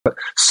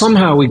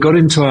somehow we got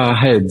into our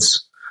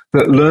heads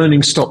that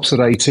learning stops at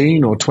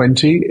 18 or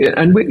 20.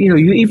 And, you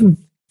even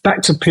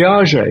back to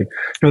Piaget,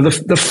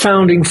 the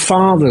founding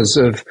fathers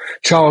of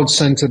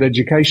child-centered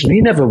education.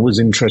 He never was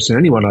interested in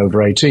anyone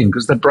over 18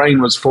 because the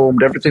brain was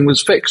formed, everything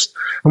was fixed.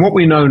 And what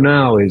we know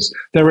now is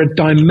there are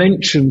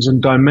dimensions and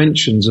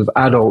dimensions of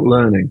adult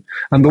learning.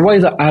 And the way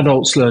that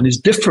adults learn is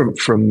different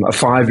from a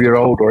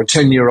 5-year-old or a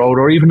 10-year-old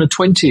or even a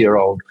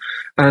 20-year-old.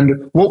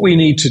 And what we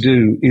need to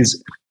do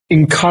is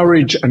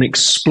encourage and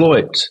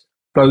exploit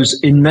those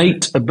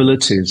innate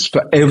abilities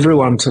for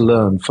everyone to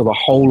learn for the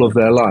whole of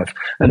their life,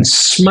 and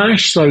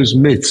smash those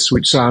myths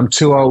which say I'm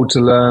too old to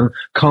learn,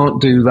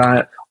 can't do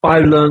that,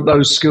 I learned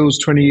those skills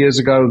 20 years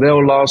ago,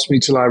 they'll last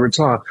me till I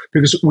retire.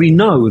 Because we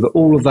know that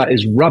all of that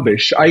is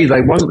rubbish. A,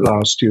 they won't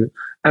last you,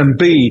 and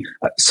B,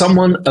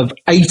 someone of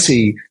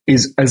 80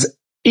 is as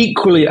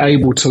equally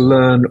able to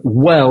learn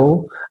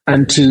well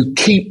and to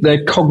keep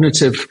their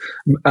cognitive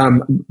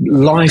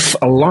life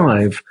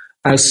alive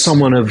as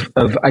someone of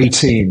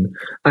 18.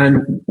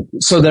 And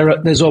so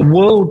there's a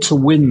world to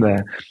win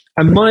there.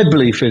 And my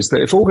belief is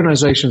that if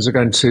organizations are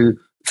going to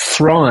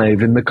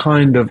thrive in the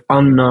kind of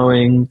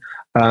unknowing,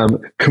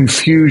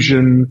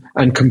 confusion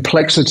and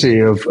complexity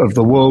of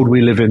the world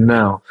we live in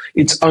now,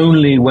 it's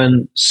only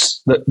when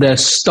their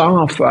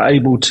staff are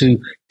able to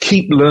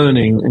keep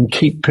learning and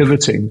keep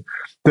pivoting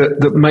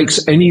that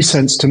makes any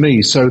sense to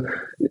me. So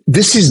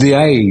this is the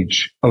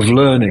age of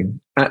learning.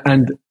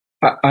 And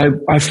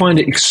I find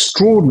it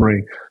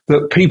extraordinary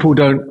that people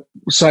don't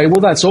say,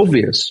 well, that's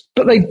obvious,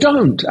 but they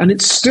don't. And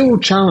it's still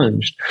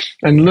challenged.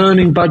 And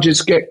learning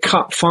budgets get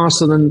cut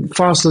faster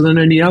than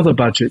any other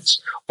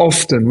budgets,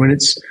 often when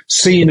it's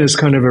seen as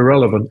kind of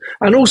irrelevant.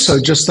 And also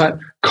just that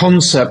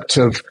concept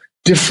of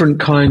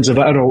different kinds of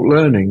adult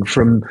learning,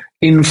 from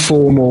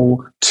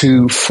informal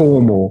to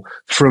formal,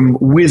 from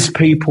with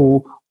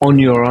people on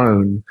your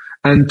own,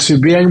 and to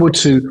be able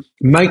to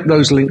make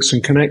those links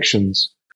and connections